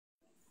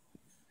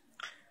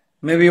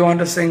Maybe you want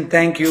to sing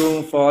thank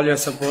you for all your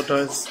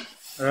supporters,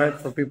 right?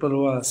 For people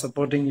who are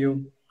supporting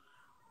you.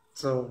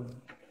 So.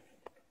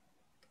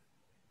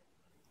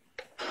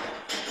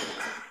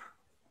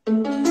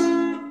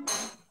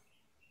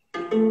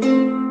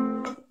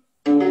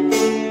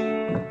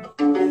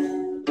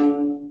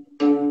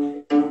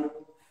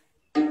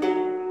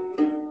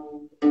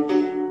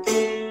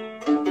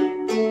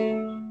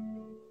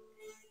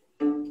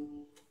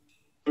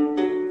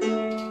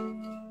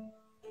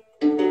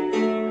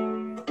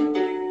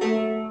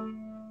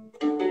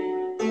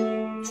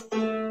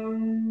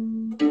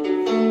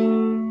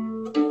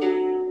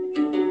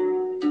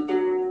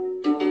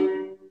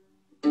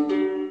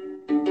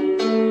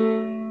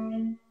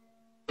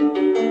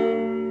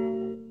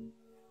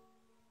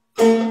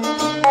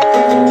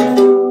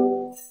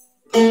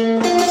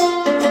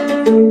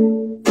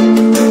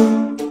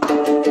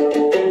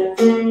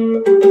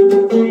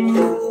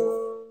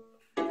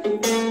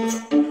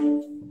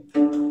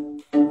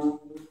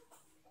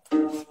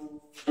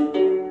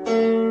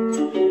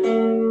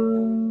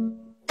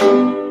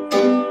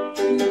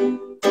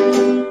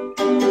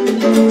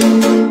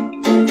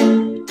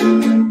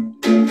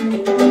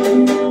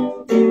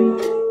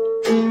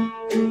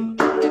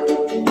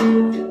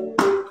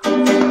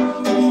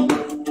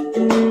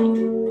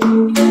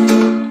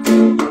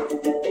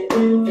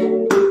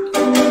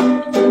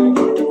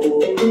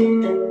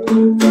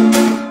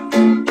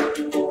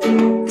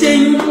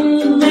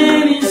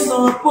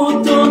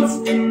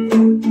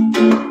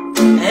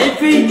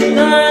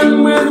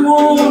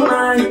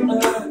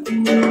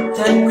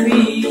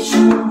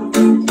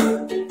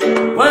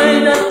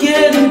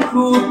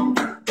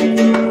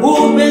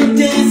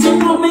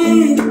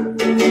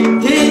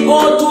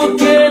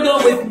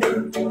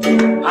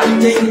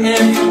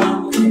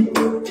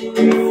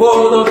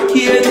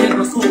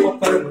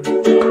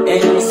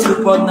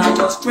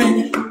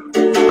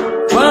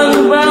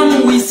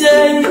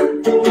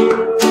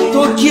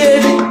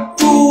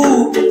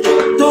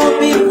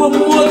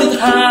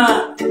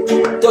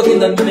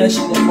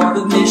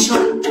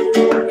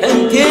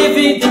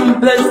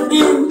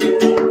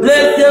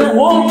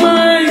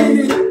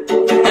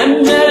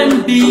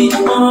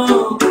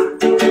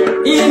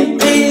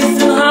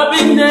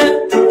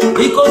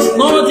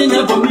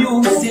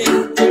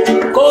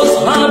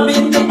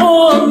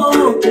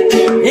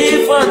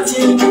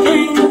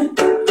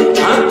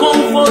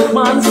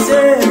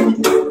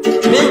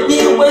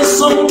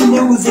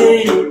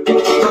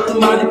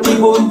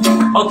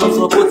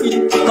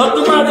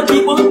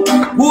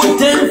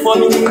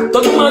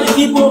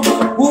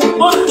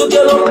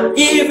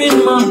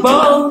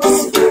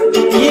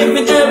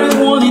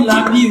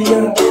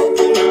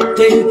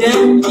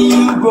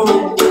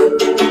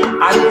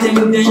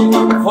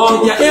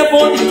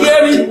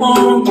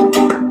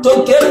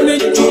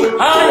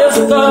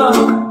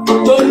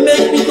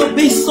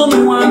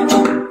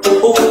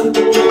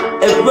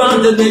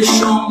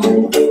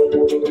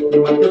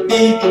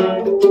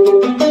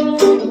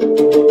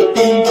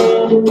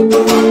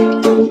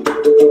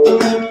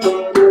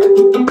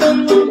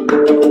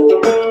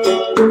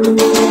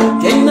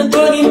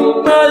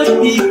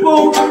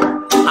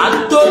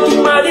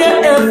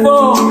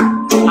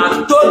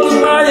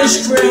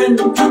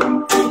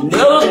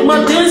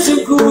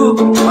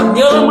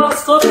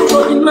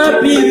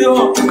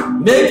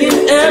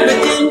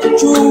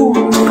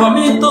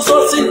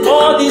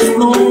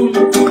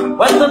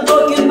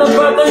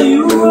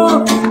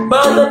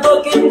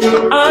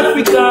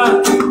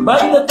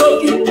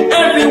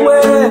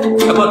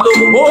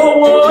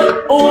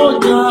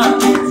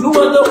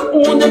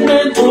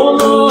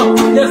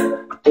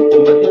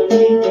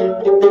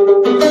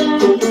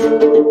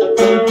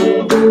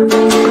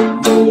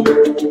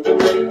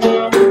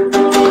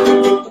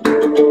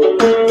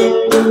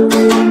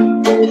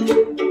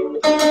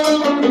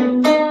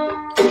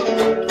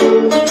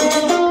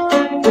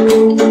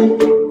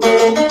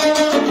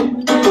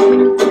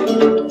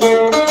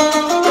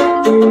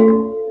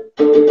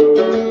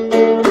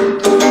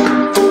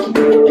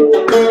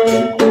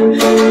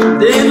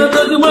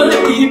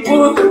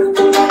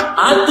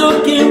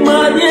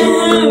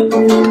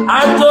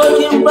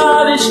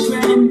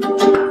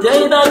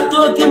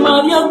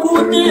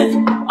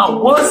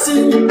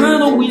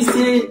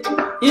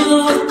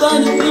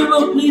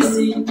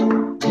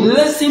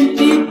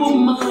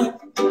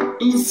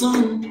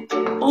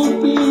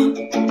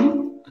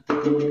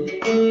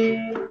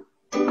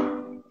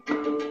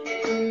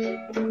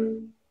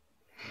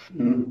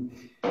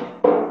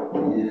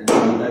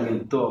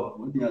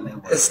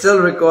 It's still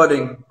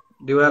recording.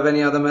 Do you have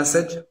any other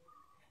message?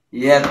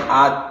 Yes,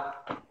 I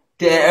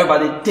tell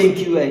everybody thank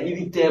you, and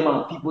even tell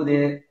my people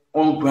there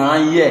on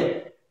ground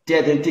here,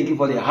 tell them thank you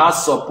for their hard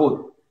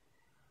support.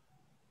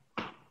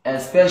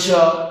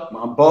 Especially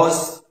my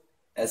boss,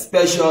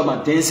 especially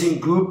my dancing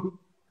group,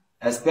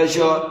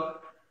 especially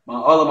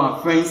all of my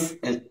friends,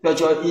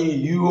 especially in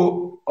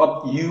Europe,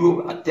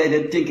 I tell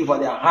them thank you for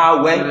their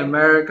hard work. In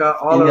America,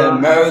 all in around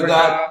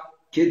America,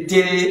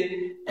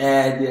 Kitty,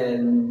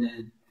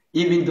 and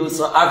even though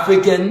South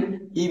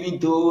African, even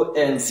though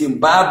in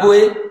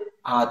Zimbabwe,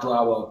 to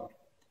our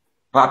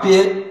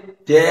Papier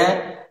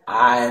there,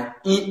 and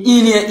in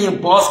India,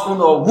 in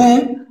Boston or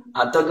whom,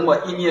 I'm talking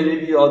about India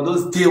maybe, or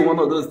those days, one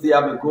of those days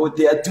I will go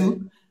there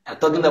too. I'm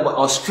talking about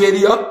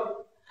Australia.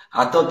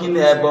 I'm talking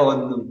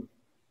about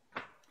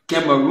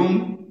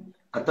Cameroon.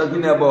 I'm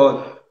talking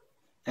about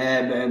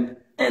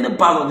any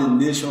part of the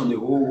nation, the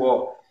whole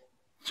world.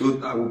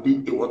 So I will be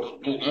able to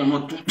do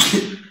honor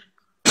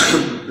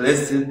to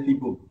bless these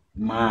people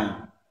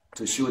mind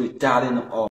to show the talent of